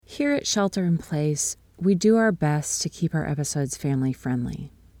Here at Shelter in Place, we do our best to keep our episodes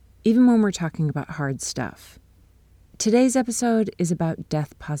family-friendly, even when we're talking about hard stuff. Today's episode is about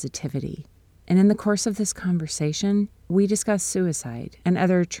death positivity, and in the course of this conversation, we discuss suicide and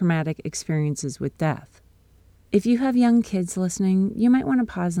other traumatic experiences with death. If you have young kids listening, you might want to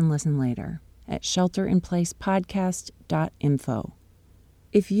pause and listen later at shelterinplacepodcast.info.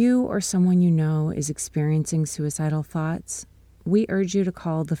 If you or someone you know is experiencing suicidal thoughts, we urge you to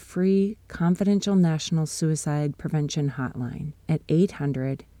call the free confidential National Suicide Prevention Hotline at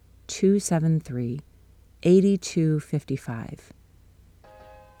 800-273-8255.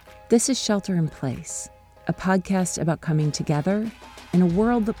 This is Shelter in Place, a podcast about coming together in a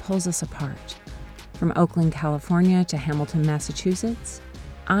world that pulls us apart. From Oakland, California to Hamilton, Massachusetts,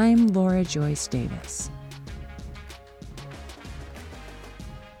 I'm Laura Joyce Davis.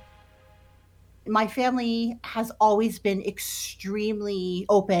 My family has always been extremely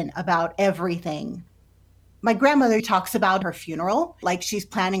open about everything. My grandmother talks about her funeral like she's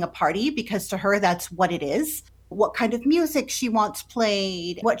planning a party because to her, that's what it is. What kind of music she wants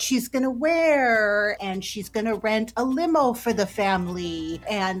played, what she's going to wear, and she's going to rent a limo for the family.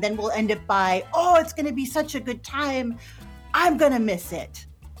 And then we'll end it by, oh, it's going to be such a good time. I'm going to miss it.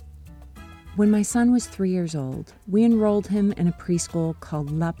 When my son was 3 years old, we enrolled him in a preschool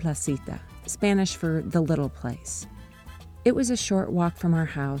called La Placita, Spanish for the little place. It was a short walk from our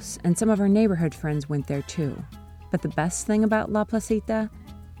house, and some of our neighborhood friends went there too. But the best thing about La Placita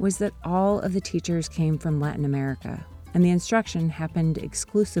was that all of the teachers came from Latin America, and the instruction happened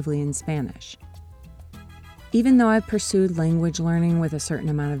exclusively in Spanish. Even though I've pursued language learning with a certain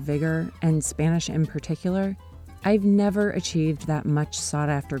amount of vigor, and Spanish in particular, I've never achieved that much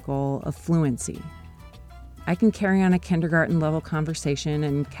sought-after goal of fluency. I can carry on a kindergarten-level conversation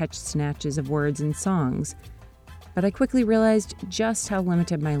and catch snatches of words and songs, but I quickly realized just how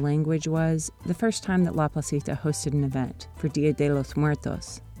limited my language was the first time that La Placita hosted an event for Dia de los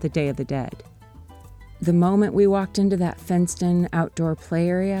Muertos, the Day of the Dead. The moment we walked into that fenced-in outdoor play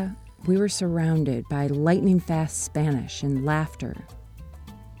area, we were surrounded by lightning-fast Spanish and laughter.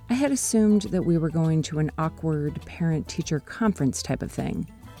 I had assumed that we were going to an awkward parent-teacher conference type of thing,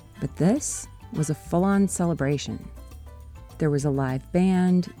 but this was a full-on celebration. There was a live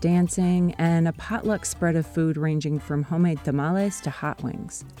band, dancing, and a potluck spread of food ranging from homemade tamales to hot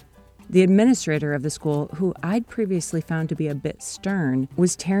wings. The administrator of the school, who I'd previously found to be a bit stern,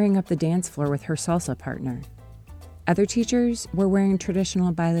 was tearing up the dance floor with her salsa partner. Other teachers were wearing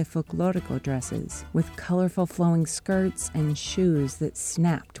traditional baile folklorico dresses with colorful flowing skirts and shoes that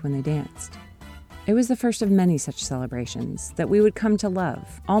snapped when they danced. It was the first of many such celebrations that we would come to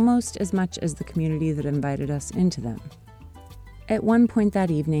love, almost as much as the community that invited us into them. At one point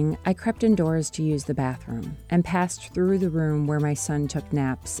that evening, I crept indoors to use the bathroom and passed through the room where my son took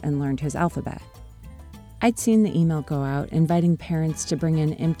naps and learned his alphabet. I'd seen the email go out inviting parents to bring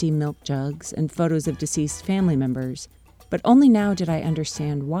in empty milk jugs and photos of deceased family members, but only now did I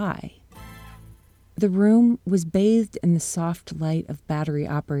understand why. The room was bathed in the soft light of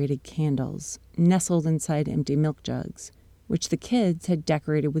battery-operated candles, nestled inside empty milk jugs, which the kids had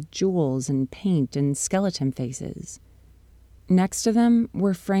decorated with jewels and paint and skeleton faces. Next to them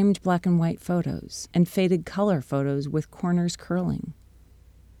were framed black and white photos and faded color photos with corners curling.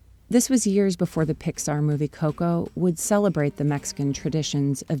 This was years before the Pixar movie Coco would celebrate the Mexican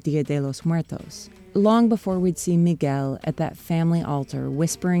traditions of Dia de los Muertos, long before we'd see Miguel at that family altar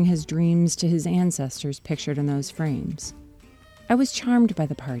whispering his dreams to his ancestors pictured in those frames. I was charmed by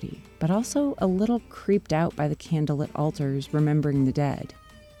the party, but also a little creeped out by the candlelit altars remembering the dead.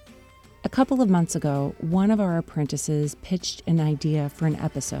 A couple of months ago, one of our apprentices pitched an idea for an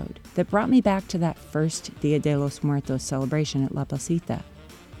episode that brought me back to that first Dia de los Muertos celebration at La Placita.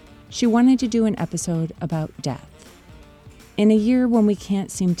 She wanted to do an episode about death. In a year when we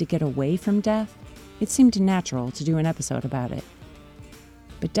can't seem to get away from death, it seemed natural to do an episode about it.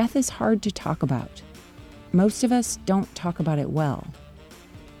 But death is hard to talk about. Most of us don't talk about it well.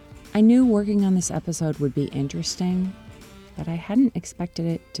 I knew working on this episode would be interesting, but I hadn't expected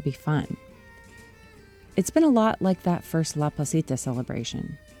it to be fun. It's been a lot like that first La Placita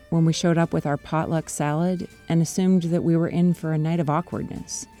celebration, when we showed up with our potluck salad and assumed that we were in for a night of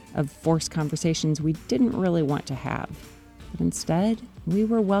awkwardness, of forced conversations we didn't really want to have. But instead, we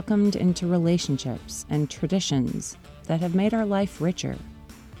were welcomed into relationships and traditions that have made our life richer,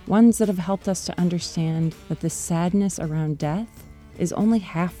 ones that have helped us to understand that the sadness around death is only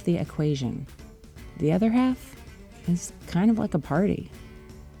half the equation. The other half is kind of like a party.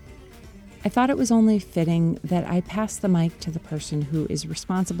 I thought it was only fitting that I pass the mic to the person who is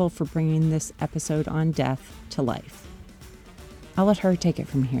responsible for bringing this episode on death to life. I'll let her take it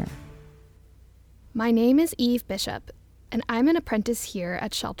from here. My name is Eve Bishop, and I'm an apprentice here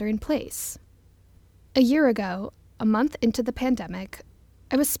at Shelter in Place. A year ago, a month into the pandemic,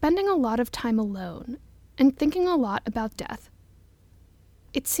 I was spending a lot of time alone and thinking a lot about death.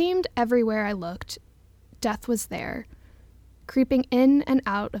 It seemed everywhere I looked, death was there, creeping in and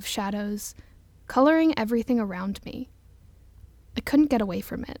out of shadows, coloring everything around me. I couldn't get away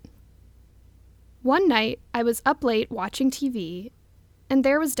from it. One night, I was up late watching TV, and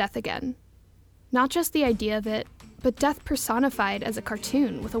there was death again. Not just the idea of it, but death personified as a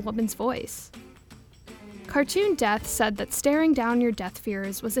cartoon with a woman's voice. Cartoon Death said that staring down your death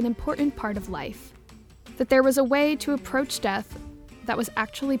fears was an important part of life, that there was a way to approach death that was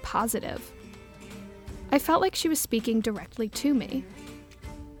actually positive. I felt like she was speaking directly to me.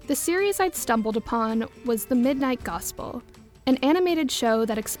 The series I'd stumbled upon was The Midnight Gospel, an animated show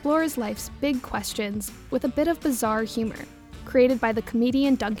that explores life's big questions with a bit of bizarre humor, created by the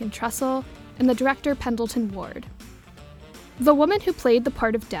comedian Duncan Trussell and the director Pendleton Ward. The woman who played the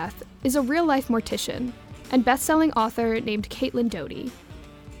part of Death is a real-life mortician and best-selling author named Caitlin Doughty.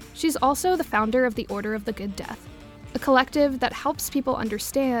 She's also the founder of the Order of the Good Death, a collective that helps people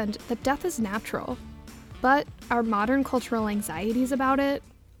understand that death is natural, but our modern cultural anxieties about it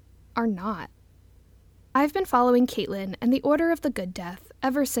are not. I've been following Caitlin and the Order of the Good Death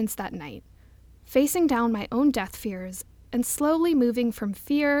ever since that night, facing down my own death fears and slowly moving from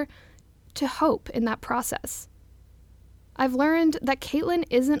fear to hope in that process. I've learned that Caitlin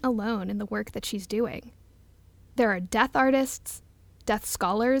isn't alone in the work that she's doing. There are death artists, death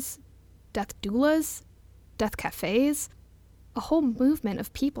scholars, death doulas, death cafes, a whole movement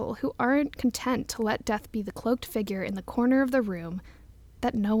of people who aren't content to let death be the cloaked figure in the corner of the room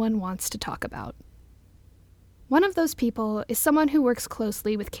that no one wants to talk about. One of those people is someone who works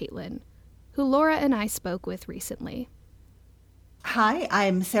closely with Caitlin, who Laura and I spoke with recently. Hi,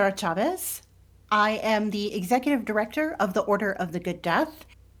 I'm Sarah Chavez. I am the executive director of the Order of the Good Death,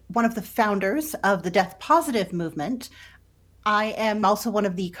 one of the founders of the Death Positive movement. I am also one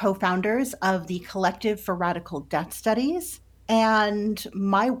of the co-founders of the Collective for Radical Death Studies, and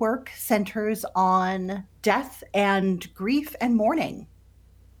my work centers on death and grief and mourning.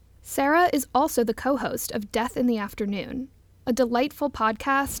 Sarah is also the co-host of Death in the Afternoon, a delightful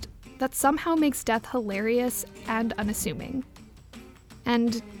podcast that somehow makes death hilarious and unassuming.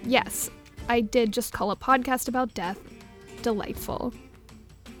 And yes, I did just call a podcast about death delightful.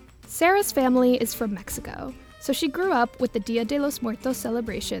 Sarah's family is from Mexico, so she grew up with the Dia de los Muertos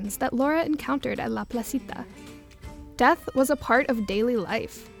celebrations that Laura encountered at La Placita. Death was a part of daily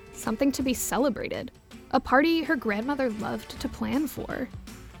life, something to be celebrated, a party her grandmother loved to plan for.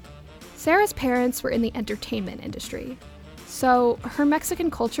 Sarah's parents were in the entertainment industry, so her Mexican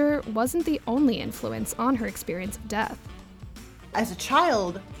culture wasn't the only influence on her experience of death. As a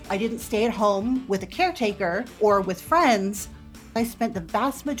child, I didn't stay at home with a caretaker or with friends. I spent the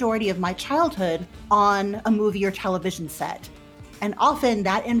vast majority of my childhood on a movie or television set. And often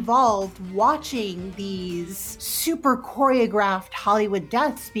that involved watching these super choreographed Hollywood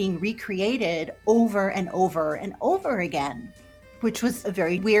deaths being recreated over and over and over again, which was a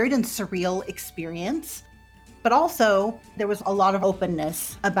very weird and surreal experience. But also, there was a lot of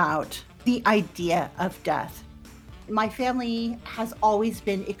openness about the idea of death. My family has always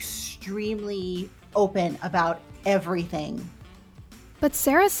been extremely open about everything. But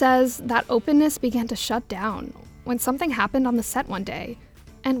Sarah says that openness began to shut down when something happened on the set one day,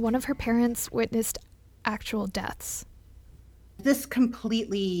 and one of her parents witnessed actual deaths. This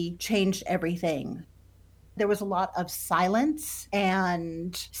completely changed everything. There was a lot of silence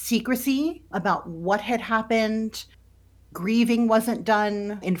and secrecy about what had happened. Grieving wasn't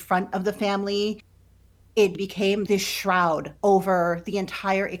done in front of the family. It became this shroud over the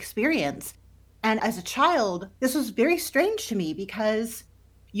entire experience. And as a child, this was very strange to me because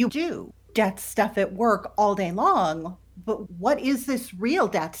you do death stuff at work all day long, but what is this real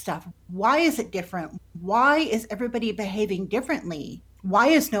death stuff? Why is it different? Why is everybody behaving differently? Why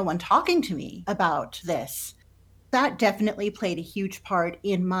is no one talking to me about this? That definitely played a huge part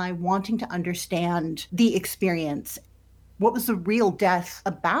in my wanting to understand the experience. What was the real death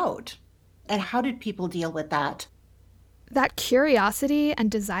about? And how did people deal with that? That curiosity and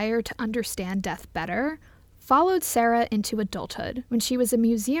desire to understand death better followed Sarah into adulthood when she was a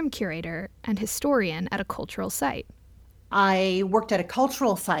museum curator and historian at a cultural site. I worked at a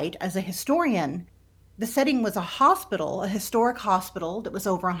cultural site as a historian. The setting was a hospital, a historic hospital that was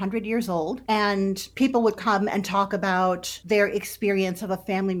over 100 years old, and people would come and talk about their experience of a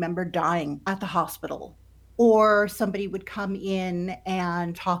family member dying at the hospital. Or somebody would come in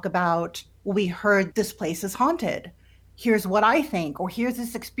and talk about, well, we heard this place is haunted. here's what I think, or here's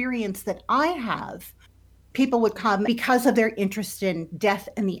this experience that I have. People would come because of their interest in death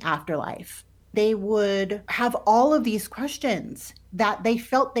and the afterlife. They would have all of these questions that they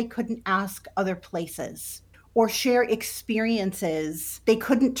felt they couldn't ask other places, or share experiences they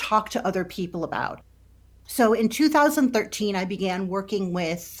couldn't talk to other people about. So in 2013, I began working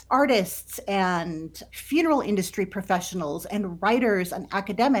with artists and funeral industry professionals and writers and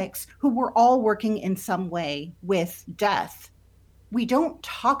academics who were all working in some way with death. We don't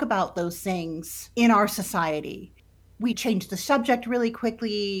talk about those things in our society. We change the subject really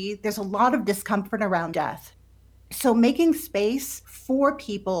quickly. There's a lot of discomfort around death. So making space for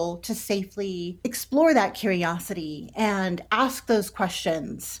people to safely explore that curiosity and ask those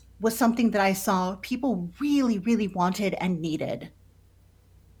questions was something that I saw people really, really wanted and needed.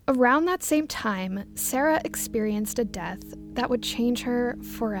 Around that same time, Sarah experienced a death that would change her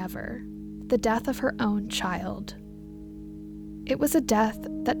forever, the death of her own child. It was a death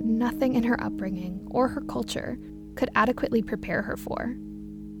that nothing in her upbringing or her culture could adequately prepare her for.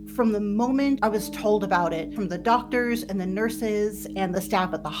 From the moment I was told about it, from the doctors and the nurses and the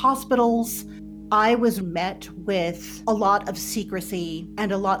staff at the hospitals, I was met with a lot of secrecy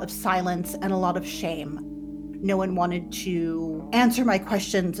and a lot of silence and a lot of shame. No one wanted to answer my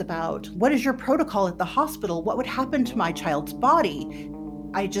questions about what is your protocol at the hospital? What would happen to my child's body?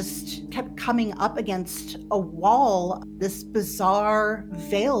 I just kept coming up against a wall, this bizarre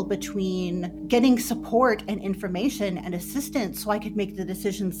veil between getting support and information and assistance so I could make the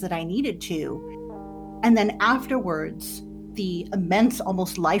decisions that I needed to. And then afterwards, the immense,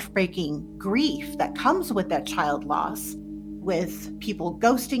 almost life-breaking grief that comes with that child loss, with people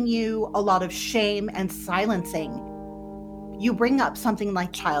ghosting you, a lot of shame and silencing. You bring up something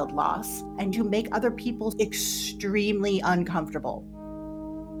like child loss and you make other people extremely uncomfortable.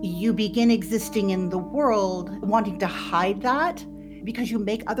 You begin existing in the world wanting to hide that because you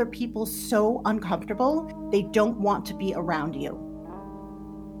make other people so uncomfortable, they don't want to be around you.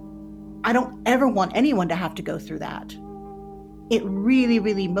 I don't ever want anyone to have to go through that. It really,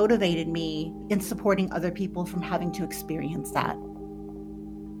 really motivated me in supporting other people from having to experience that.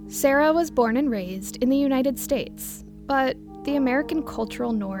 Sarah was born and raised in the United States, but the American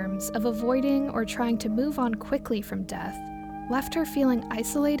cultural norms of avoiding or trying to move on quickly from death left her feeling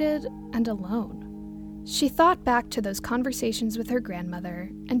isolated and alone. She thought back to those conversations with her grandmother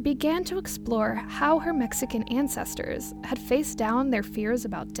and began to explore how her Mexican ancestors had faced down their fears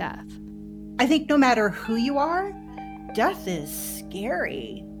about death. I think no matter who you are, death is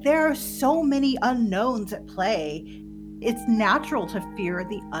scary. There are so many unknowns at play. It's natural to fear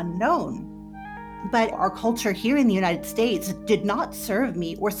the unknown. But our culture here in the United States did not serve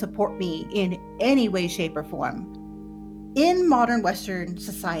me or support me in any way, shape, or form. In modern Western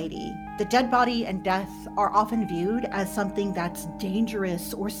society, the dead body and death are often viewed as something that's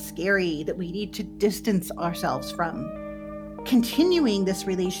dangerous or scary that we need to distance ourselves from. Continuing this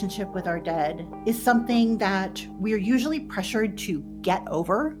relationship with our dead is something that we're usually pressured to get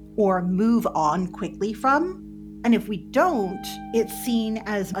over or move on quickly from. And if we don't, it's seen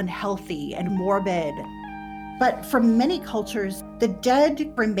as unhealthy and morbid. But for many cultures, the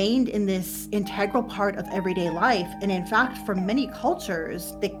dead remained in this integral part of everyday life. And in fact, for many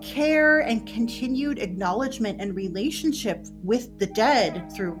cultures, the care and continued acknowledgement and relationship with the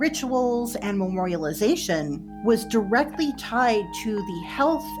dead through rituals and memorialization was directly tied to the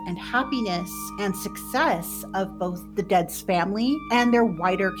health and happiness and success of both the dead's family and their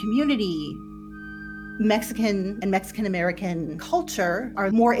wider community. Mexican and Mexican-American culture are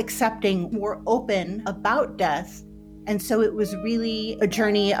more accepting, more open about death. And so it was really a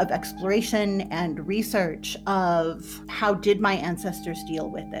journey of exploration and research of how did my ancestors deal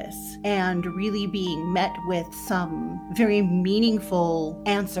with this, and really being met with some very meaningful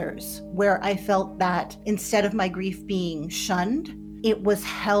answers where I felt that instead of my grief being shunned, it was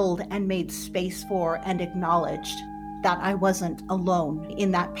held and made space for and acknowledged that I wasn't alone in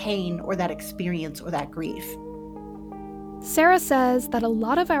that pain or that experience or that grief. Sarah says that a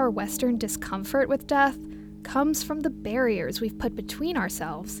lot of our Western discomfort with death comes from the barriers we've put between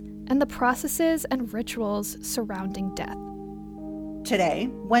ourselves and the processes and rituals surrounding death.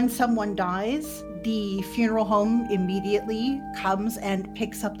 Today, when someone dies, the funeral home immediately comes and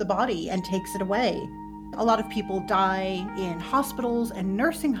picks up the body and takes it away. A lot of people die in hospitals and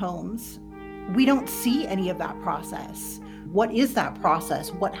nursing homes. We don't see any of that process. What is that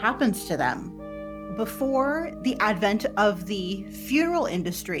process? What happens to them? Before the advent of the funeral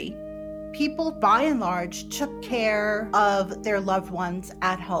industry, people by and large took care of their loved ones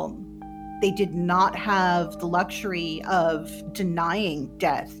at home. They did not have the luxury of denying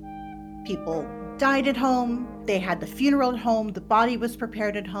death. People died at home, They had the funeral at home, the body was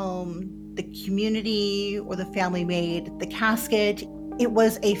prepared at home, the community or the family made the casket. It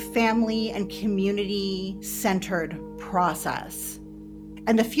was a family and community-centered process.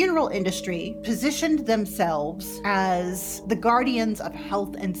 And the funeral industry positioned themselves as the guardians of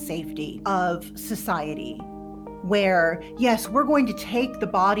health and safety of society, where, yes, we're going to take the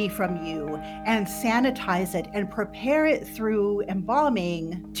body from you and sanitize it and prepare it through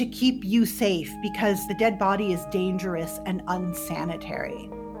embalming to keep you safe because the dead body is dangerous and unsanitary.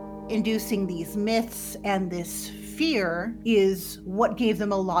 Inducing these myths and this fear is what gave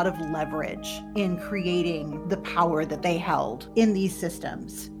them a lot of leverage in creating the power that they held in these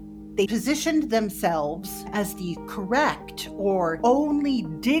systems. They positioned themselves as the correct or only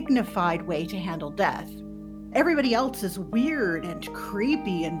dignified way to handle death. Everybody else is weird and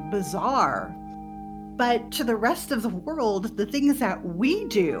creepy and bizarre. But to the rest of the world, the things that we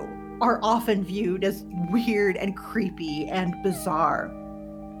do are often viewed as weird and creepy and bizarre.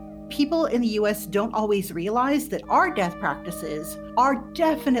 People in the US don't always realize that our death practices are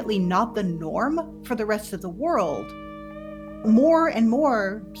definitely not the norm for the rest of the world. More and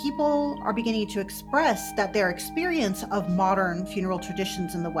more people are beginning to express that their experience of modern funeral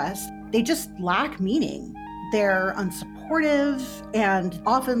traditions in the West, they just lack meaning. They're unsupportive and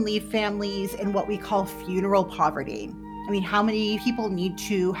often leave families in what we call funeral poverty. I mean, how many people need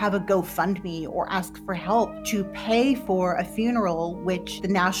to have a GoFundMe or ask for help to pay for a funeral, which the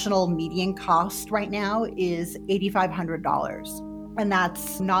national median cost right now is $8,500. And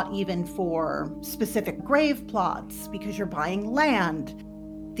that's not even for specific grave plots because you're buying land,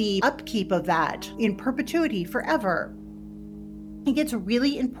 the upkeep of that in perpetuity forever. I think it's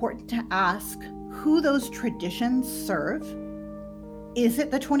really important to ask who those traditions serve. Is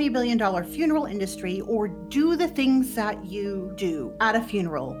it the $20 billion funeral industry, or do the things that you do at a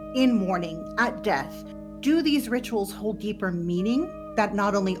funeral, in mourning, at death, do these rituals hold deeper meaning that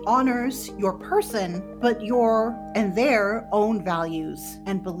not only honors your person, but your and their own values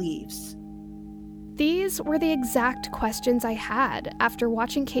and beliefs? These were the exact questions I had after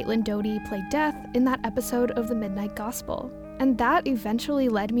watching Caitlin Doughty play death in that episode of The Midnight Gospel. And that eventually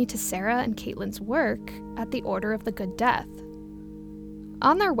led me to Sarah and Caitlin's work at the Order of the Good Death.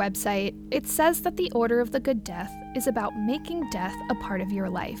 On their website, it says that the Order of the Good Death is about making death a part of your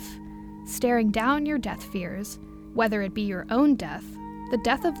life, staring down your death fears, whether it be your own death, the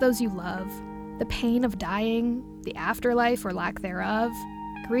death of those you love, the pain of dying, the afterlife or lack thereof,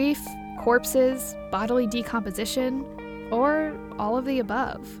 grief, corpses, bodily decomposition, or all of the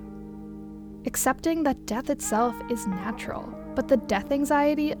above. Accepting that death itself is natural, but the death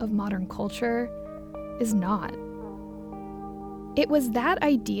anxiety of modern culture is not. It was that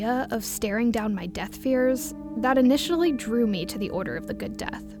idea of staring down my death fears that initially drew me to the Order of the Good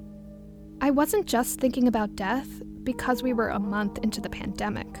Death. I wasn't just thinking about death because we were a month into the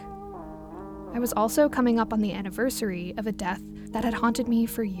pandemic. I was also coming up on the anniversary of a death that had haunted me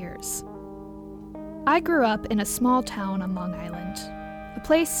for years. I grew up in a small town on Long Island, a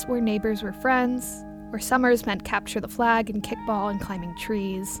place where neighbors were friends, where summers meant capture the flag and kickball and climbing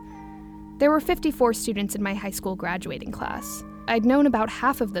trees. There were 54 students in my high school graduating class. I'd known about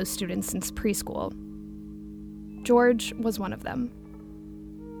half of those students since preschool. George was one of them.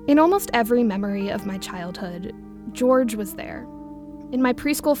 In almost every memory of my childhood, George was there. In my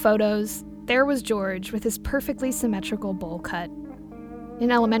preschool photos, there was George with his perfectly symmetrical bowl cut.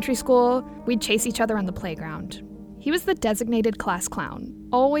 In elementary school, we'd chase each other on the playground. He was the designated class clown,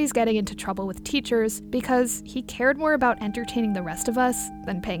 always getting into trouble with teachers because he cared more about entertaining the rest of us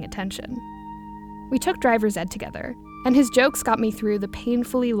than paying attention. We took driver's ed together, and his jokes got me through the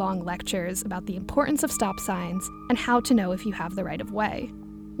painfully long lectures about the importance of stop signs and how to know if you have the right of way.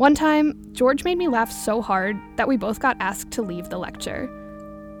 One time, George made me laugh so hard that we both got asked to leave the lecture.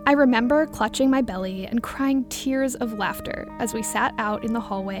 I remember clutching my belly and crying tears of laughter as we sat out in the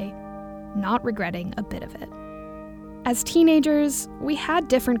hallway, not regretting a bit of it. As teenagers, we had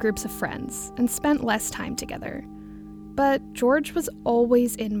different groups of friends and spent less time together. But George was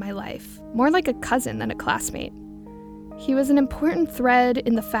always in my life, more like a cousin than a classmate. He was an important thread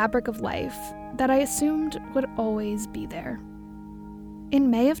in the fabric of life that I assumed would always be there.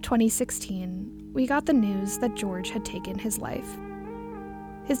 In May of 2016, we got the news that George had taken his life.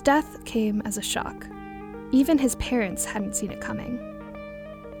 His death came as a shock. Even his parents hadn't seen it coming.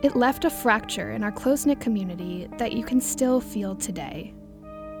 It left a fracture in our close-knit community that you can still feel today.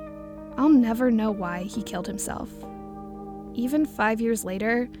 I'll never know why he killed himself. Even 5 years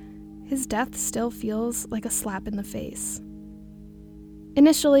later, his death still feels like a slap in the face.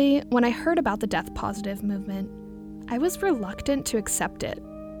 Initially, when I heard about the death positive movement, I was reluctant to accept it.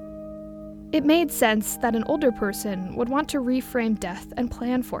 It made sense that an older person would want to reframe death and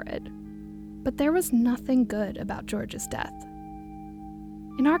plan for it. But there was nothing good about George's death.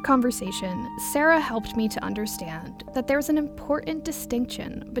 In our conversation, Sarah helped me to understand that there's an important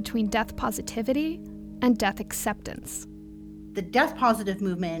distinction between death positivity and death acceptance. The death positive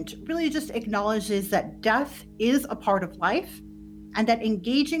movement really just acknowledges that death is a part of life and that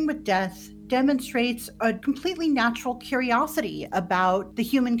engaging with death demonstrates a completely natural curiosity about the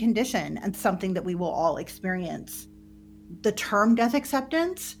human condition and something that we will all experience. The term death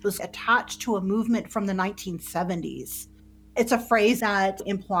acceptance was attached to a movement from the 1970s. It's a phrase that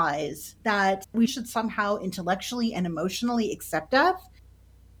implies that we should somehow intellectually and emotionally accept death.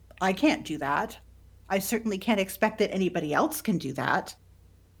 I can't do that. I certainly can't expect that anybody else can do that.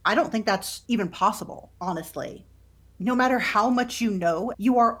 I don't think that's even possible, honestly. No matter how much you know,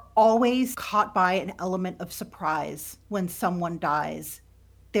 you are always caught by an element of surprise when someone dies.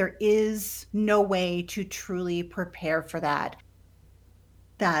 There is no way to truly prepare for that.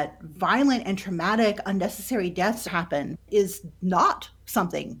 That violent and traumatic, unnecessary deaths happen is not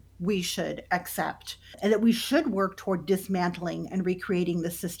something we should accept, and that we should work toward dismantling and recreating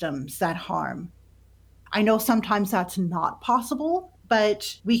the systems that harm. I know sometimes that's not possible,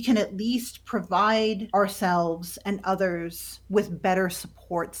 but we can at least provide ourselves and others with better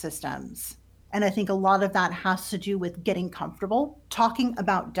support systems. And I think a lot of that has to do with getting comfortable talking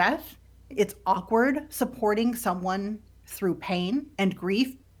about death. It's awkward supporting someone through pain and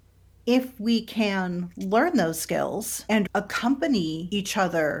grief. If we can learn those skills and accompany each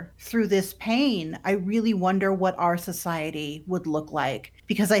other through this pain, I really wonder what our society would look like.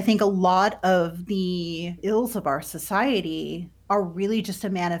 Because I think a lot of the ills of our society are really just a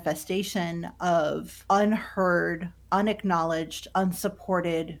manifestation of unheard, unacknowledged,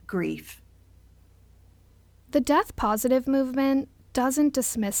 unsupported grief. The death positive movement doesn't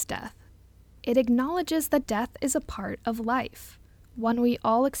dismiss death. It acknowledges that death is a part of life, one we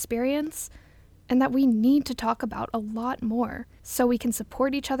all experience, and that we need to talk about a lot more so we can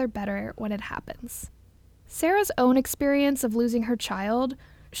support each other better when it happens. Sarah's own experience of losing her child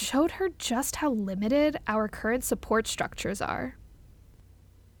showed her just how limited our current support structures are.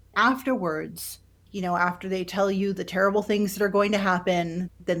 Afterwards, after they tell you the terrible things that are going to happen,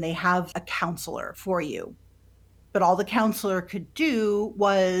 then they have a counselor for you. But all the counselor could do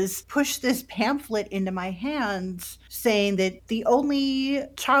was push this pamphlet into my hands saying that the only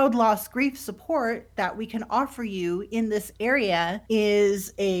child loss grief support that we can offer you in this area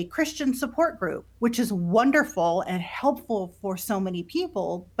is a Christian support group, which is wonderful and helpful for so many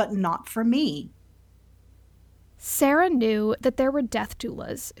people, but not for me. Sarah knew that there were death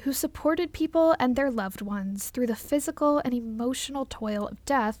doulas who supported people and their loved ones through the physical and emotional toil of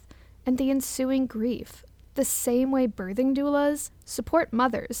death and the ensuing grief, the same way birthing doulas support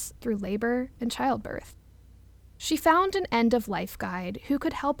mothers through labor and childbirth. She found an end-of-life guide who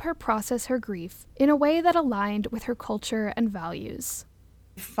could help her process her grief in a way that aligned with her culture and values.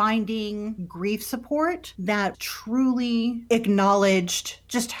 Finding grief support that truly acknowledged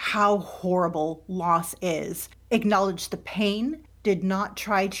just how horrible loss is, acknowledged the pain, did not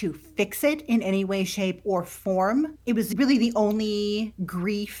try to fix it in any way, shape, or form. It was really the only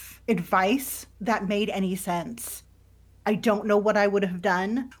grief advice that made any sense. I don't know what I would have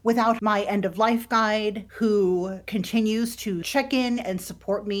done without my end-of-life guide, who continues to check in and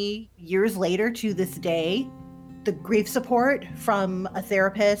support me years later to this day. The grief support from a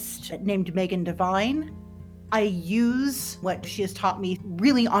therapist named Megan Devine. I use what she has taught me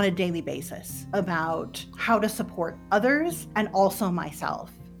really on a daily basis about how to support others and also myself.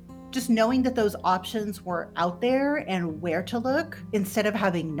 Just knowing that those options were out there and where to look instead of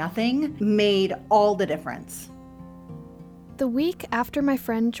having nothing made all the difference. The week after my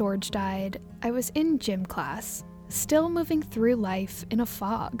friend George died, I was in gym class, still moving through life in a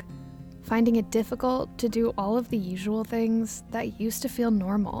fog, finding it difficult to do all of the usual things that used to feel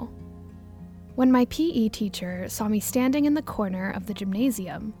normal. When my PE teacher saw me standing in the corner of the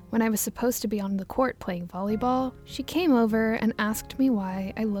gymnasium when I was supposed to be on the court playing volleyball, she came over and asked me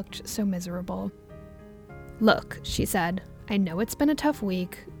why I looked so miserable. "Look," she said, "I know it's been a tough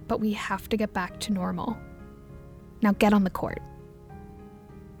week, but we have to get back to normal. Now get on the court."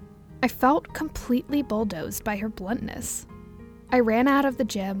 I felt completely bulldozed by her bluntness. I ran out of the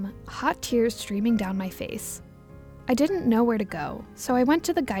gym, hot tears streaming down my face. I didn't know where to go, so I went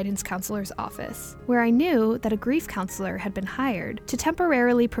to the guidance counselor's office, where I knew that a grief counselor had been hired to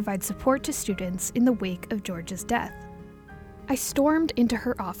temporarily provide support to students in the wake of George's death. I stormed into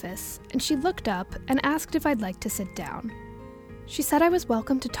her office, and she looked up and asked if I'd like to sit down. She said I was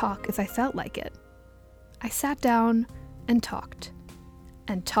welcome to talk if I felt like it. I sat down and talked,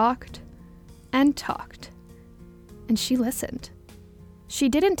 and talked, and talked. And she listened. She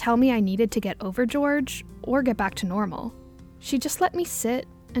didn't tell me I needed to get over George or get back to normal. She just let me sit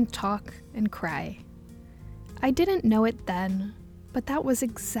and talk and cry. I didn't know it then, but that was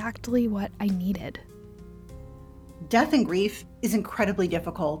exactly what I needed. Death and grief is incredibly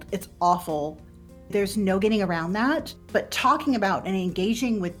difficult. It's awful. There's no getting around that. But talking about and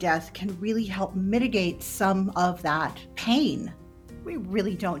engaging with death can really help mitigate some of that pain. We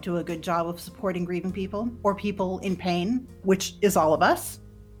really don't do a good job of supporting grieving people or people in pain, which is all of us.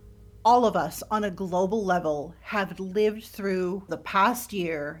 All of us on a global level have lived through the past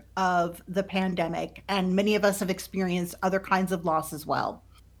year of the pandemic, and many of us have experienced other kinds of loss as well.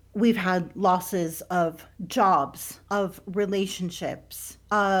 We've had losses of jobs, of relationships,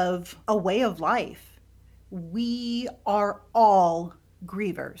 of a way of life. We are all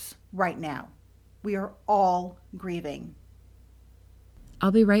grievers right now. We are all grieving.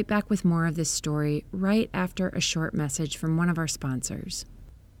 I'll be right back with more of this story right after a short message from one of our sponsors.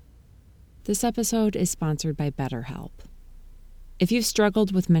 This episode is sponsored by BetterHelp. If you've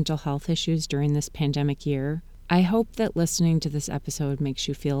struggled with mental health issues during this pandemic year, I hope that listening to this episode makes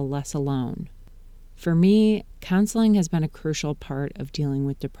you feel less alone. For me, counseling has been a crucial part of dealing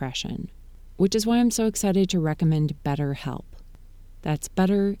with depression, which is why I'm so excited to recommend BetterHelp. That's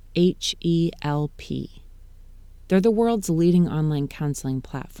Better, H-E-L-P. They're the world's leading online counseling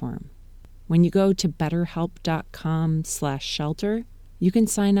platform. When you go to betterhelp.com/shelter, you can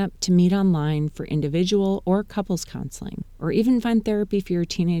sign up to meet online for individual or couples counseling, or even find therapy for your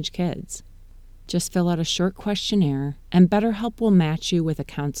teenage kids. Just fill out a short questionnaire, and BetterHelp will match you with a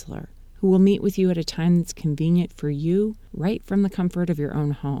counselor who will meet with you at a time that's convenient for you, right from the comfort of your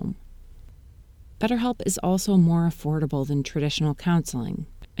own home. BetterHelp is also more affordable than traditional counseling,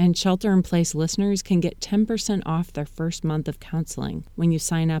 and Shelter-in-Place listeners can get 10% off their first month of counseling when you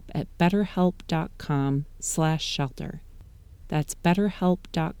sign up at betterhelp.com/shelter. That's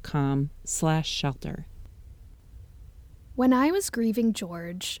betterhelp.com/shelter. When I was grieving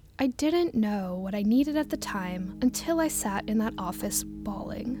George, I didn't know what I needed at the time until I sat in that office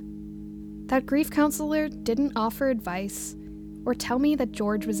bawling. That grief counselor didn't offer advice or tell me that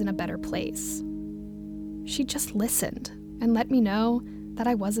George was in a better place. She just listened and let me know that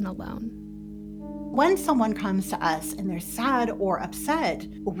I wasn't alone. When someone comes to us and they're sad or upset,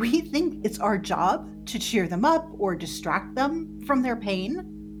 we think it's our job to cheer them up or distract them from their pain.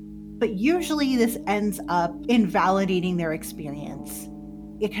 But usually this ends up invalidating their experience.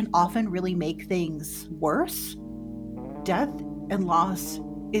 It can often really make things worse. Death and loss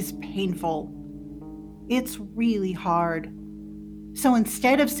is painful. It's really hard. So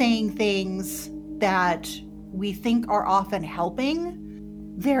instead of saying things that we think are often helping,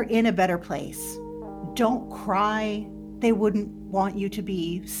 they're in a better place. Don't cry. They wouldn't want you to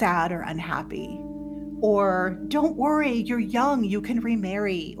be sad or unhappy. Or don't worry, you're young, you can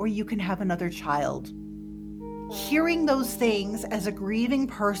remarry, or you can have another child. Hearing those things as a grieving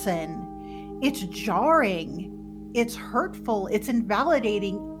person, it's jarring, it's hurtful, it's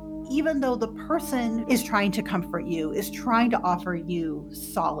invalidating, even though the person is trying to comfort you, is trying to offer you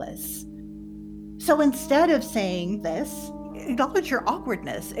solace. So instead of saying this, acknowledge your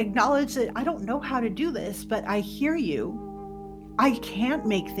awkwardness. Acknowledge that I don't know how to do this, but I hear you. I can't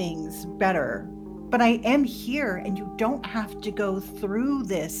make things better, but I am here, and you don't have to go through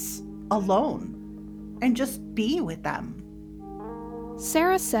this alone. And just be with them.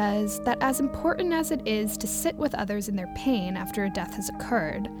 Sarah says that as important as it is to sit with others in their pain after a death has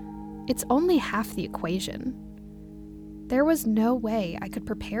occurred, it's only half the equation. There was no way I could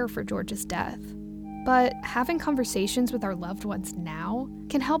prepare for George's death. But having conversations with our loved ones now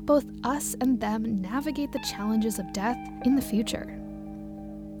can help both us and them navigate the challenges of death in the future.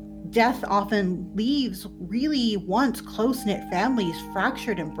 Death often leaves really once close-knit families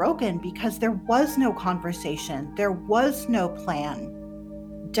fractured and broken because there was no conversation, there was no plan.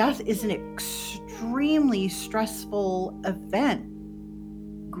 Death is an extremely stressful event.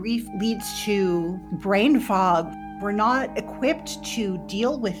 Grief leads to brain fog. We're not equipped to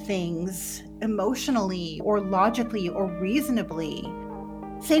deal with things emotionally or logically or reasonably.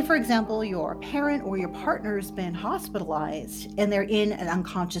 Say, for example, your parent or your partner's been hospitalized and they're in an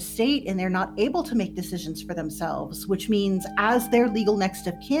unconscious state and they're not able to make decisions for themselves, which means as their legal next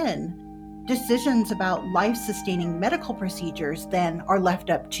of kin, decisions about life-sustaining medical procedures then are left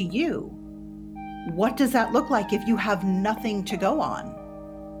up to you. What does that look like if you have nothing to go on?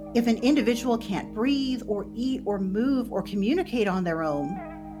 If an individual can't breathe or eat or move or communicate on their own,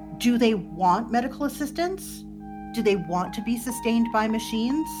 do they want medical assistance? Do they want to be sustained by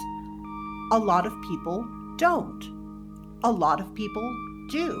machines? A lot of people don't. A lot of people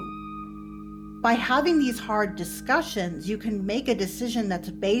do. By having these hard discussions, you can make a decision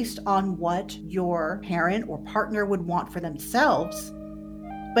that's based on what your parent or partner would want for themselves.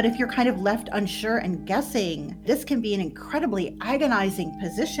 But if you're kind of left unsure and guessing, this can be an incredibly agonizing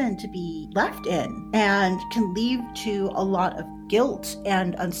position to be left in and can lead to a lot of guilt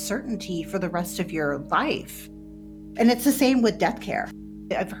and uncertainty for the rest of your life. And it's the same with death care.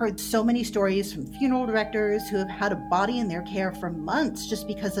 I've heard so many stories from funeral directors who have had a body in their care for months just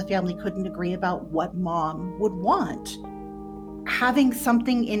because the family couldn't agree about what mom would want. Having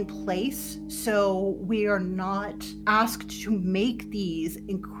something in place so we are not asked to make these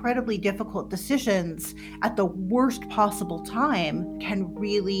incredibly difficult decisions at the worst possible time can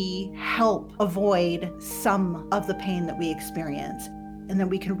really help avoid some of the pain that we experience. And then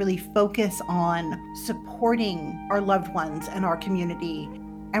we can really focus on supporting our loved ones and our community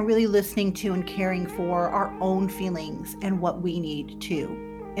and really listening to and caring for our own feelings and what we need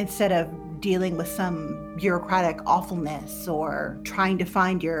to, instead of dealing with some bureaucratic awfulness or trying to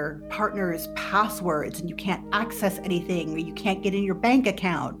find your partner's passwords and you can't access anything or you can't get in your bank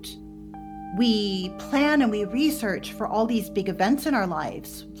account. We plan and we research for all these big events in our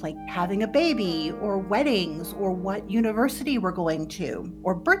lives, like having a baby or weddings or what university we're going to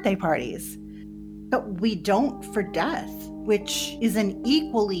or birthday parties. But we don't for death, which is an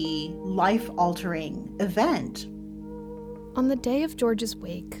equally life-altering event. On the day of George's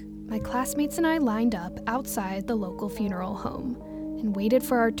wake, my classmates and I lined up outside the local funeral home and waited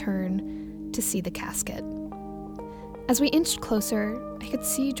for our turn to see the casket. As we inched closer, I could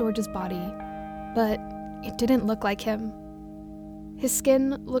see George's body, but it didn't look like him. His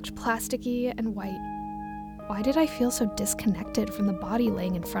skin looked plasticky and white. Why did I feel so disconnected from the body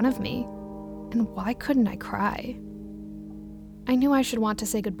laying in front of me? And why couldn't I cry? I knew I should want to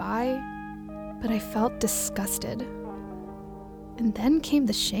say goodbye, but I felt disgusted. And then came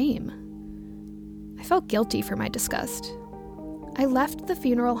the shame. I felt guilty for my disgust. I left the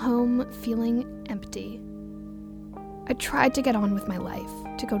funeral home feeling empty. I tried to get on with my life,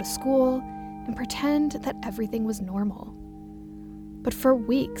 to go to school, and pretend that everything was normal. But for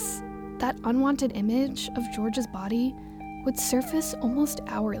weeks, that unwanted image of George's body would surface almost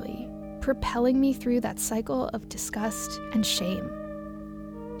hourly, propelling me through that cycle of disgust and shame.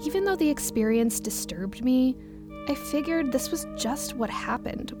 Even though the experience disturbed me, I figured this was just what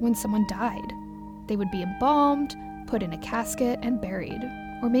happened when someone died. They would be embalmed, put in a casket, and buried,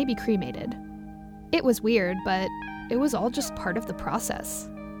 or maybe cremated. It was weird, but it was all just part of the process.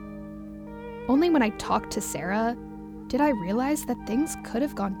 Only when I talked to Sarah did I realize that things could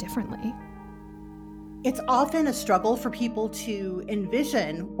have gone differently. It's often a struggle for people to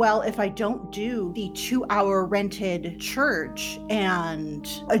envision, well, if I don't do the 2-hour rented church and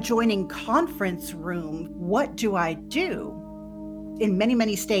adjoining conference room, what do I do? In many,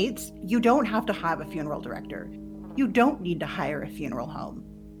 many states, you don't have to have a funeral director. You don't need to hire a funeral home.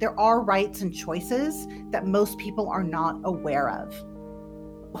 There are rights and choices that most people are not aware of.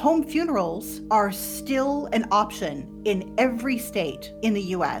 Home funerals are still an option in every state in the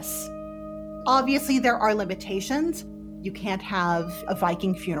US. Obviously, there are limitations. You can't have a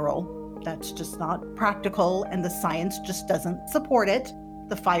Viking funeral. That's just not practical, and the science just doesn't support it.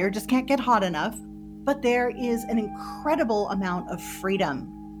 The fire just can't get hot enough. But there is an incredible amount of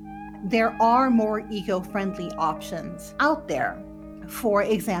freedom. There are more eco-friendly options out there. For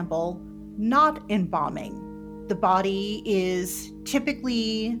example, not embalming. The body is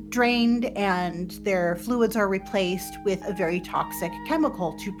typically drained and their fluids are replaced with a very toxic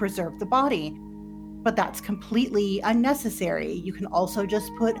chemical to preserve the body. But that's completely unnecessary. You can also just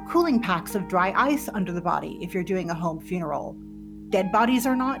put cooling packs of dry ice under the body if you're doing a home funeral. Dead bodies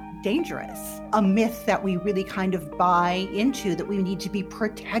are not dangerous. A myth that we really kind of buy into, that we need to be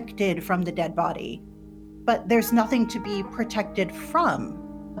protected from the dead body. But there's nothing to be protected from.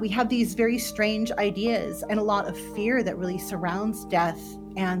 We have these very strange ideas and a lot of fear that really surrounds death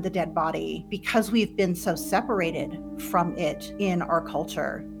and the dead body because we've been so separated from it in our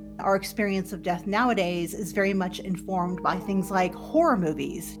culture. Our experience of death nowadays is very much informed by things like horror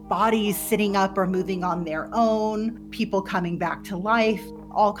movies, bodies sitting up or moving on their own, people coming back to life,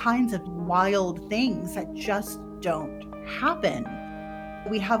 all kinds of wild things that just don't happen.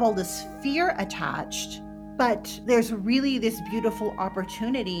 We have all this fear attached. But there's really this beautiful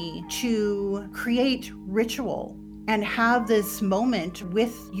opportunity to create ritual and have this moment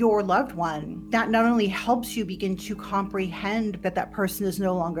with your loved one that not only helps you begin to comprehend that that person is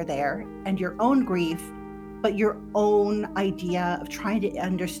no longer there and your own grief, but your own idea of trying to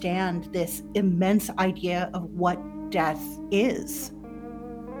understand this immense idea of what death is.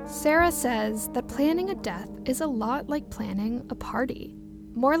 Sarah says that planning a death is a lot like planning a party.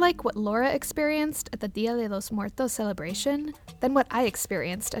 More like what Laura experienced at the Dia de los Muertos celebration than what I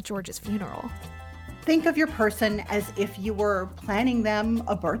experienced at George's funeral. Think of your person as if you were planning them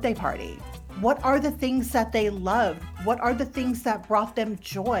a birthday party. What are the things that they loved? What are the things that brought them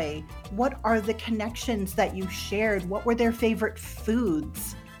joy? What are the connections that you shared? What were their favorite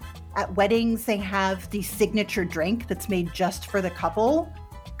foods? At weddings, they have the signature drink that's made just for the couple.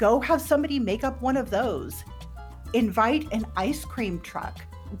 Go have somebody make up one of those. Invite an ice cream truck.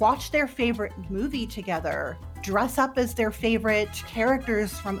 Watch their favorite movie together. Dress up as their favorite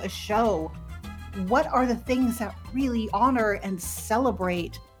characters from a show. What are the things that really honor and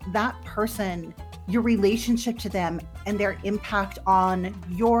celebrate that person, your relationship to them, and their impact on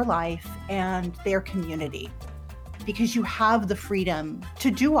your life and their community? Because you have the freedom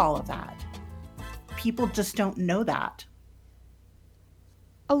to do all of that. People just don't know that.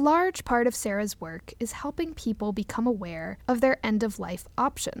 A large part of Sarah's work is helping people become aware of their end-of-life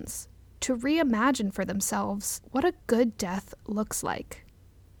options, to reimagine for themselves what a good death looks like.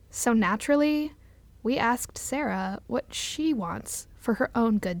 So naturally, we asked Sarah what she wants for her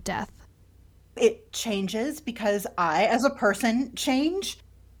own good death. It changes because I, as a person, change.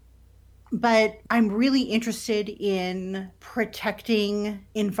 But I'm really interested in protecting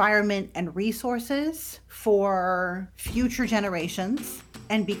environment and resources for future generations.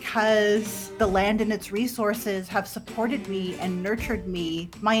 And because the land and its resources have supported me and nurtured me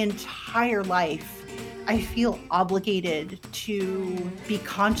my entire life, I feel obligated to be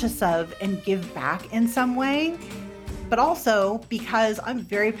conscious of and give back in some way. But also because I'm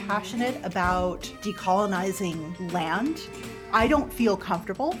very passionate about decolonizing land, I don't feel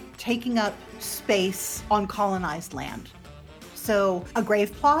comfortable taking up space on colonized land. So a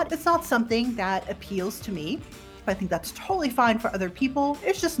grave plot is not something that appeals to me. I think that's totally fine for other people.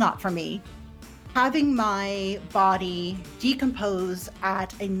 It's just not for me. Having my body decompose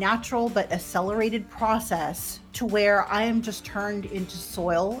at a natural but accelerated process to where I am just turned into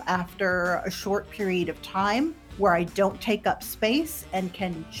soil after a short period of time, where I don't take up space and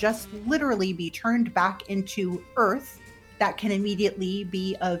can just literally be turned back into earth that can immediately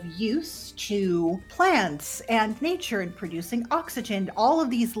be of use to plants and nature and producing oxygen, all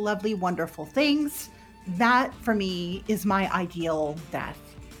of these lovely, wonderful things. That, for me, is my ideal death.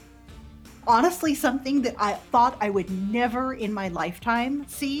 Honestly, something that I thought I would never in my lifetime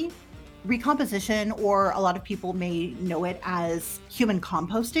see, recomposition, or a lot of people may know it as human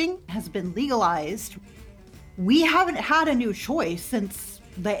composting, has been legalized. We haven't had a new choice since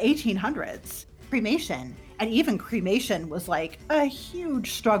the 1800s. Cremation. And even cremation was like a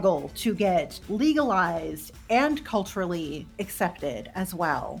huge struggle to get legalized and culturally accepted as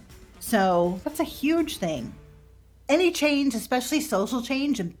well. So that's a huge thing. Any change, especially social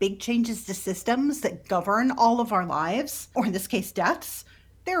change and big changes to systems that govern all of our lives, or in this case, deaths,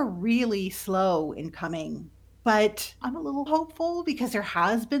 they're really slow in coming. But I'm a little hopeful because there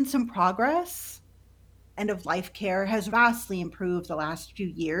has been some progress. End-of-life care has vastly improved the last few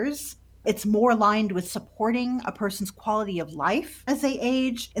years. It's more aligned with supporting a person's quality of life as they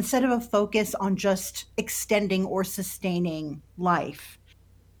age instead of a focus on just extending or sustaining life.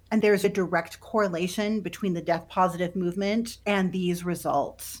 And there's a direct correlation between the death positive movement and these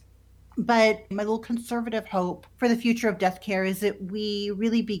results. But my little conservative hope for the future of death care is that we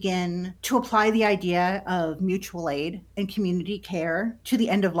really begin to apply the idea of mutual aid and community care to the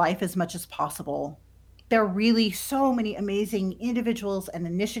end of life as much as possible. There are really so many amazing individuals and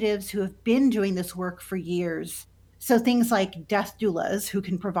initiatives who have been doing this work for years. So things like death doulas who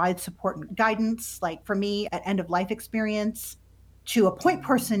can provide support and guidance, like for me at End of Life Experience, to a point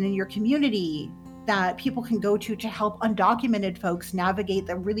person in your community that people can go to help undocumented folks navigate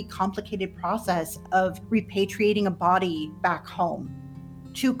the really complicated process of repatriating a body back home,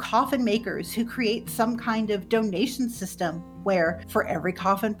 to coffin makers who create some kind of donation system where for every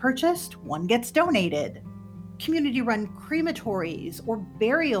coffin purchased, one gets donated, community-run crematories or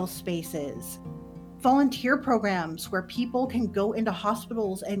burial spaces, volunteer programs where people can go into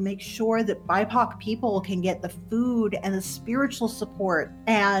hospitals and make sure that BIPOC people can get the food and the spiritual support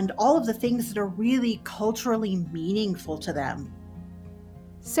and all of the things that are really culturally meaningful to them.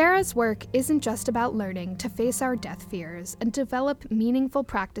 Sarah's work isn't just about learning to face our death fears and develop meaningful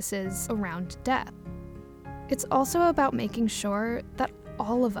practices around death. It's also about making sure that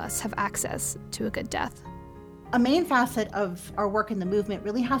all of us have access to a good death. A main facet of our work in the movement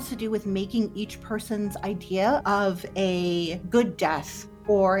really has to do with making each person's idea of a good death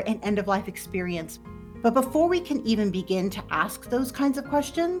or an end-of-life experience. But before we can even begin to ask those kinds of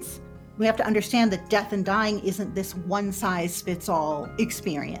questions, we have to understand that death and dying isn't this one-size-fits-all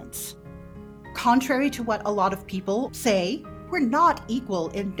experience. Contrary to what a lot of people say, we're not equal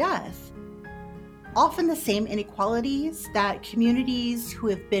in death. Often the same inequalities that communities who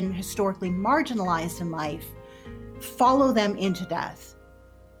have been historically marginalized in life follow them into death.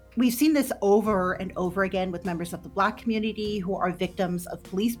 We've seen this over and over again with members of the Black community who are victims of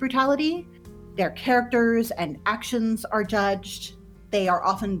police brutality. Their characters and actions are judged. They are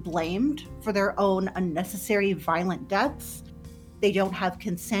often blamed for their own unnecessary violent deaths. They don't have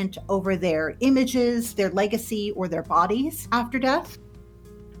consent over their images, their legacy, or their bodies after death.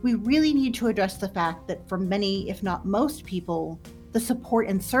 We really need to address the fact that for many, if not most people, the support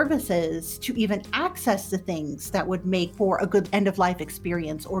and services to even access the things that would make for a good end-of-life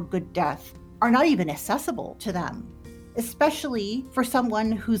experience or good death are not even accessible to them, especially for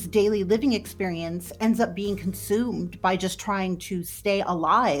someone whose daily living experience ends up being consumed by just trying to stay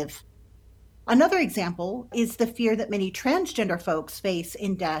alive. Another example is the fear that many transgender folks face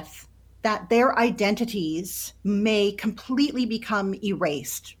in death, that their identities may completely become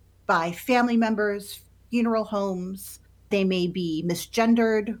erased by family members, funeral homes. They may be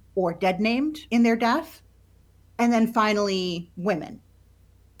misgendered or dead-named in their death. And then finally, women.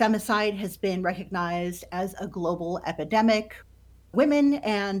 Femicide has been recognized as a global epidemic. Women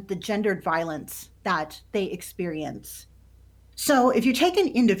and the gendered violence that they experience. So if you take an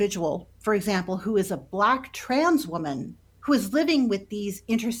individual, for example, who is a Black trans woman, who is living with these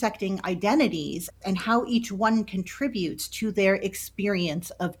intersecting identities and how each one contributes to their experience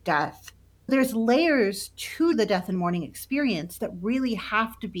of death, there's layers to the death and mourning experience that really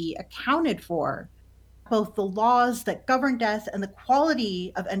have to be accounted for. Both the laws that govern death and the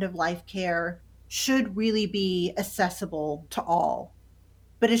quality of end-of-life care should really be accessible to all.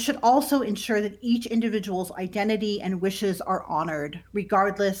 But it should also ensure that each individual's identity and wishes are honored,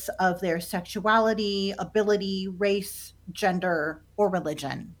 regardless of their sexuality, ability, race, gender, or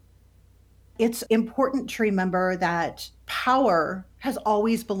religion. It's important to remember that power has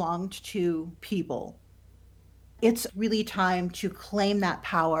always belonged to people. It's really time to claim that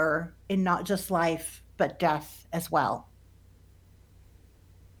power in not just life, but death as well.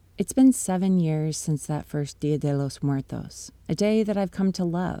 It's been 7 years since that first Dia de los Muertos, a day that I've come to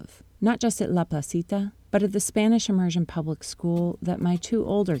love, not just at La Placita, but at the Spanish immersion public school that my 2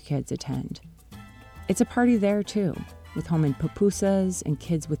 older kids attend. It's a party there too, with homemade pupusas and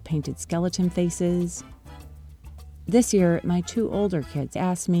kids with painted skeleton faces. This year, my 2 older kids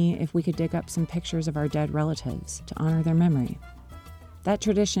asked me if we could dig up some pictures of our dead relatives to honor their memory. That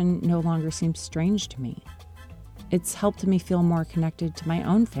tradition no longer seems strange to me. It's helped me feel more connected to my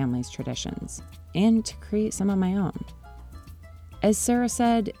own family's traditions and to create some of my own. As Sarah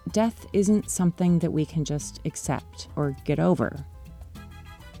said, death isn't something that we can just accept or get over.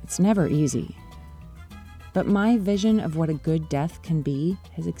 It's never easy. But my vision of what a good death can be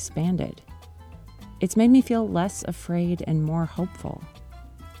has expanded. It's made me feel less afraid and more hopeful.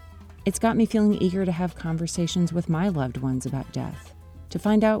 It's got me feeling eager to have conversations with my loved ones about death, to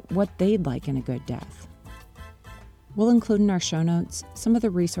find out what they'd like in a good death. We'll include in our show notes some of the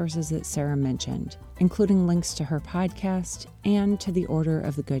resources that Sarah mentioned, including links to her podcast and to the Order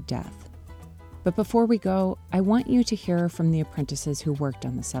of the Good Death. But before we go, I want you to hear from the apprentices who worked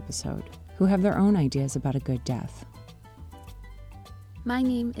on this episode, who have their own ideas about a good death. My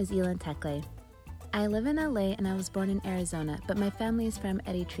name is Ilan Tekle. I live in LA and I was born in Arizona, but my family is from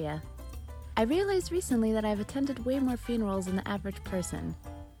Eritrea. I realized recently that I've attended way more funerals than the average person.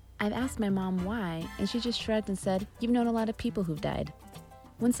 I've asked my mom why, and she just shrugged and said, "You've known a lot of people who've died."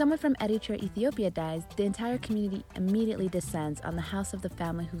 When someone from Eritrea, Ethiopia dies, the entire community immediately descends on the house of the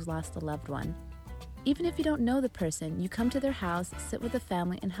family who's lost a loved one. Even if you don't know the person, you come to their house, sit with the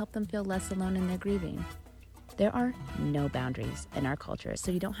family, and help them feel less alone in their grieving. There are no boundaries in our culture,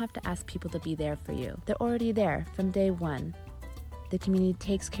 so you don't have to ask people to be there for you. They're already there from day one. The community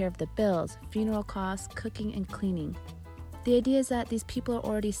takes care of the bills, funeral costs, cooking, and cleaning. The idea is that these people are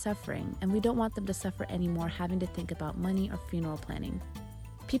already suffering, and we don't want them to suffer anymore having to think about money or funeral planning.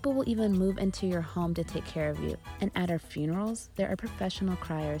 People will even move into your home to take care of you. And at our funerals, there are professional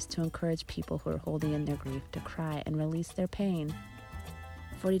criers to encourage people who are holding in their grief to cry and release their pain.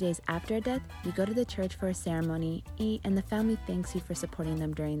 40 days after a death, you go to the church for a ceremony, eat, and the family thanks you for supporting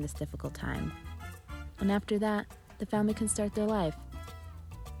them during this difficult time. And after that, the family can start their life.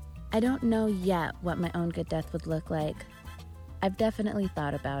 I don't know yet what my own good death would look like. I've definitely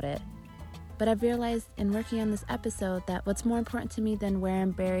thought about it. But I've realized in working on this episode that what's more important to me than where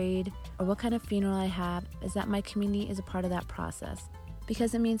I'm buried or what kind of funeral I have is that my community is a part of that process,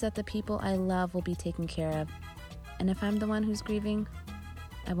 because it means that the people I love will be taken care of. And if I'm the one who's grieving,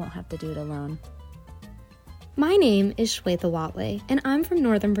 I won't have to do it alone. My name is Shweta Watley, and I'm from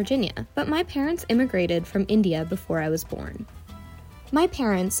Northern Virginia, but my parents immigrated from India before I was born. My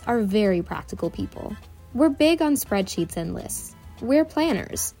parents are very practical people. We're big on spreadsheets and lists. We're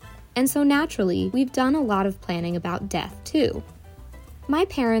planners. And so naturally, we've done a lot of planning about death too. My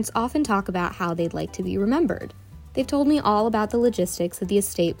parents often talk about how they'd like to be remembered. They've told me all about the logistics of the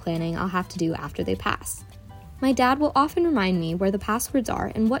estate planning I'll have to do after they pass. My dad will often remind me where the passwords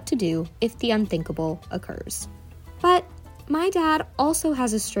are and what to do if the unthinkable occurs. But my dad also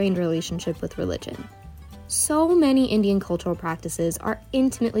has a strained relationship with religion. So many Indian cultural practices are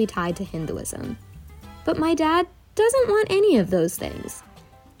intimately tied to Hinduism. But my dad doesn't want any of those things.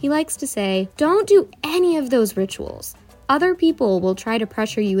 He likes to say, "Don't do any of those rituals. Other people will try to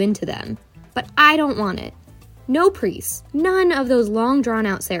pressure you into them, but I don't want it. No priests, none of those long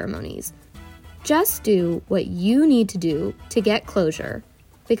drawn-out ceremonies. Just do what you need to do to get closure,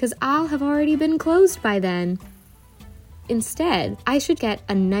 because I'll have already been closed by then." Instead, I should get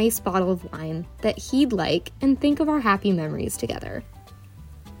a nice bottle of wine that he'd like and think of our happy memories together.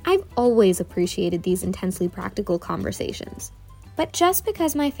 I've always appreciated these intensely practical conversations. But just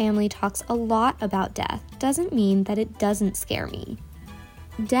because my family talks a lot about death doesn't mean that it doesn't scare me.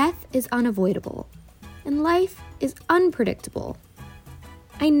 Death is unavoidable, and life is unpredictable.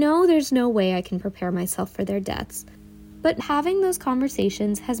 I know there's no way I can prepare myself for their deaths, but having those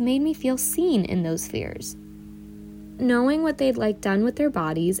conversations has made me feel seen in those fears. Knowing what they'd like done with their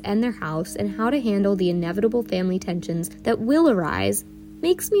bodies and their house and how to handle the inevitable family tensions that will arise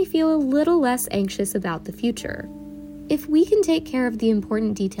makes me feel a little less anxious about the future. If we can take care of the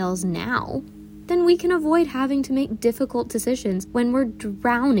important details now, then we can avoid having to make difficult decisions when we're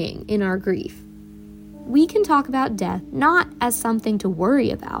drowning in our grief. We can talk about death not as something to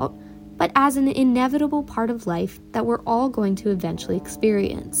worry about, but as an inevitable part of life that we're all going to eventually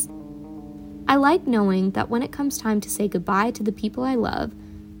experience. I like knowing that when it comes time to say goodbye to the people I love,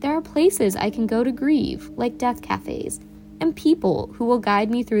 there are places I can go to grieve, like death cafes, and people who will guide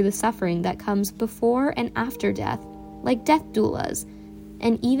me through the suffering that comes before and after death, like death doulas,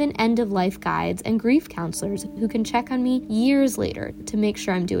 and even end-of-life guides and grief counselors who can check on me years later to make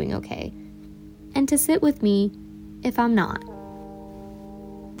sure I'm doing okay, and to sit with me if I'm not.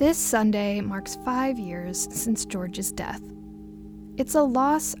 This Sunday marks 5 years since George's death. It's a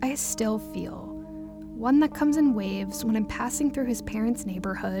loss I still feel, one that comes in waves when I'm passing through his parents'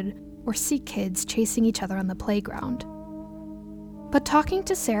 neighborhood or see kids chasing each other on the playground. But talking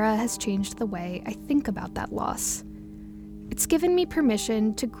to Sarah has changed the way I think about that loss. It's given me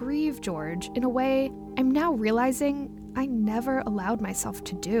permission to grieve George in a way I'm now realizing I never allowed myself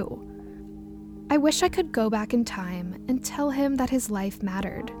to do. I wish I could go back in time and tell him that his life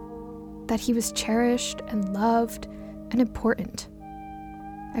mattered, that he was cherished and loved and important.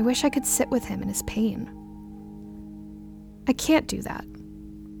 I wish I could sit with him in his pain. I can't do that.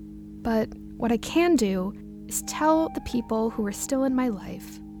 But what I can do is tell the people who are still in my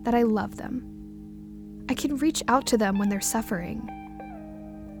life that I love them. I can reach out to them when they're suffering.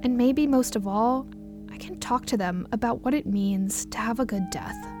 And maybe most of all, I can talk to them about what it means to have a good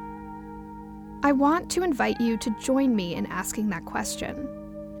death. I want to invite you to join me in asking that question,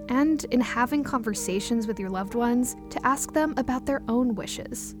 and in having conversations with your loved ones to ask them about their own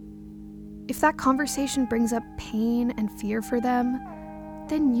wishes. If that conversation brings up pain and fear for them,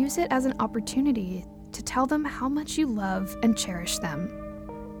 then use it as an opportunity to tell them how much you love and cherish them.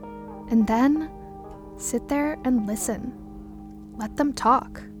 And then, sit there and listen. Let them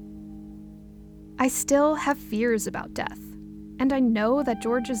talk. I still have fears about death, and I know that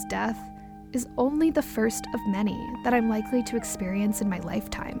George's death is only the first of many that I'm likely to experience in my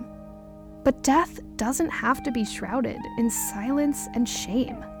lifetime. But death doesn't have to be shrouded in silence and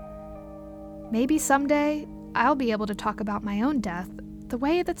shame. Maybe someday I'll be able to talk about my own death the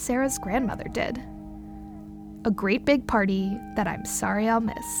way that Sarah's grandmother did. A great big party that I'm sorry I'll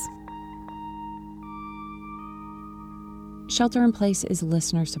miss. Shelter in Place is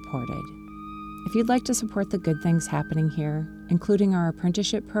listener supported. If you'd like to support the good things happening here, including our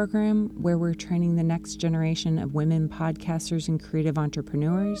apprenticeship program, where we're training the next generation of women podcasters and creative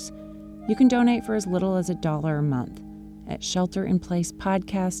entrepreneurs, you can donate for as little as $1 a month at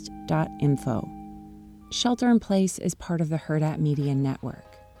shelterinplacepodcast.info. Shelter in Place is part of the Hurrdat Media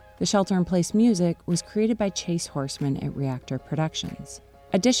Network. The Shelter in Place music was created by Chase Horseman at Reactor Productions.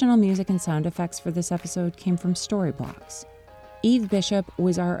 Additional music and sound effects for this episode came from Storyblocks. Eve Bishop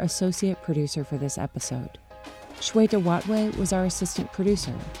was our associate producer for this episode. Shweta Watwe was our assistant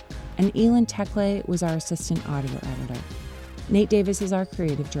producer, and Elin Tekle was our assistant audio editor. Nate Davis is our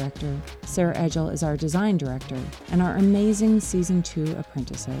creative director, Sarah Edgell is our design director, and our amazing Season 2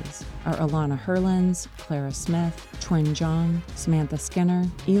 apprentices are Alana Herlins, Clara Smith, Twin Jong, Samantha Skinner,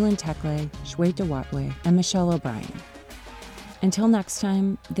 Elin Tekle, Shweta Watwe, and Michelle O'Brien. Until next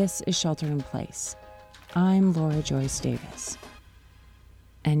time, this is Shelter in Place. I'm Laura Joyce Davis.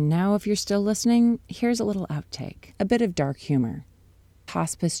 And now, if you're still listening, here's a little outtake, a bit of dark humor.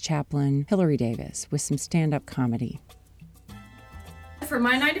 Hospice chaplain Hillary Davis with some stand-up comedy. For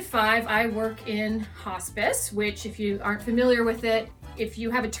my 9 to 5, I work in hospice, which, if you aren't familiar with it, if you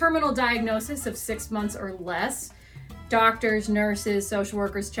have a terminal diagnosis of 6 months or less, doctors, nurses, social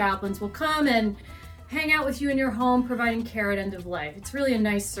workers, chaplains will come and hang out with you in your home, providing care at end of life. It's really a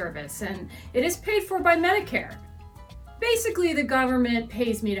nice service, and it is paid for by Medicare. Basically, the government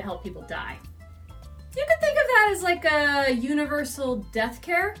pays me to help people die. You could think of that as like a universal death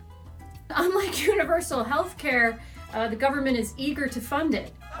care. Unlike universal health care, the government is eager to fund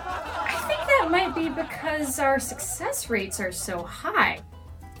it. I think that might be because our success rates are so high.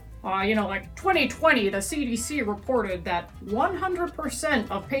 Like 2020, the CDC reported that 100%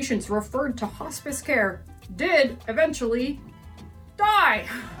 of patients referred to hospice care did eventually die.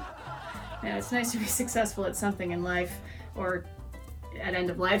 Yeah, it's nice to be successful at something in life, or at end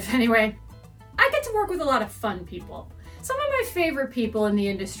of life anyway. I get to work with a lot of fun people. Some of my favorite people in the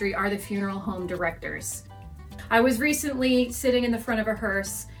industry are the funeral home directors. I was recently sitting in the front of a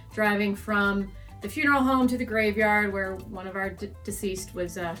hearse, driving from the funeral home to the graveyard where one of our deceased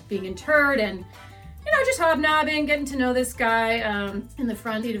was being interred, and just hobnobbing, getting to know this guy in the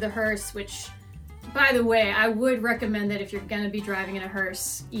front seat of the hearse, which, by the way, I would recommend that if you're going to be driving in a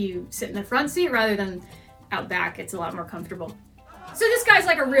hearse, you sit in the front seat rather than out back. It's a lot more comfortable. So this guy's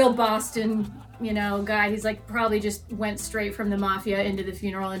like a real Boston, guy. He's like probably just went straight from the mafia into the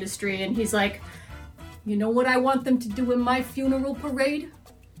funeral industry, and he's like, you know what I want them to do in my funeral parade?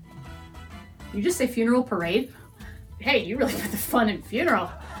 You just say funeral parade? Hey, you really put the fun in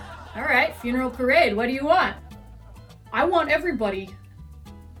funeral. All right, funeral parade, what do you want? I want everybody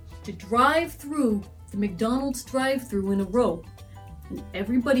to drive through the McDonald's drive-thru in a row, and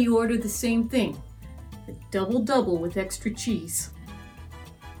everybody order the same thing, a double-double with extra cheese.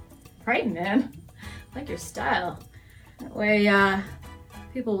 Right, man. I like your style. That way,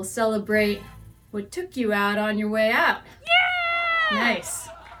 people will celebrate what took you out on your way out. Yeah! Nice.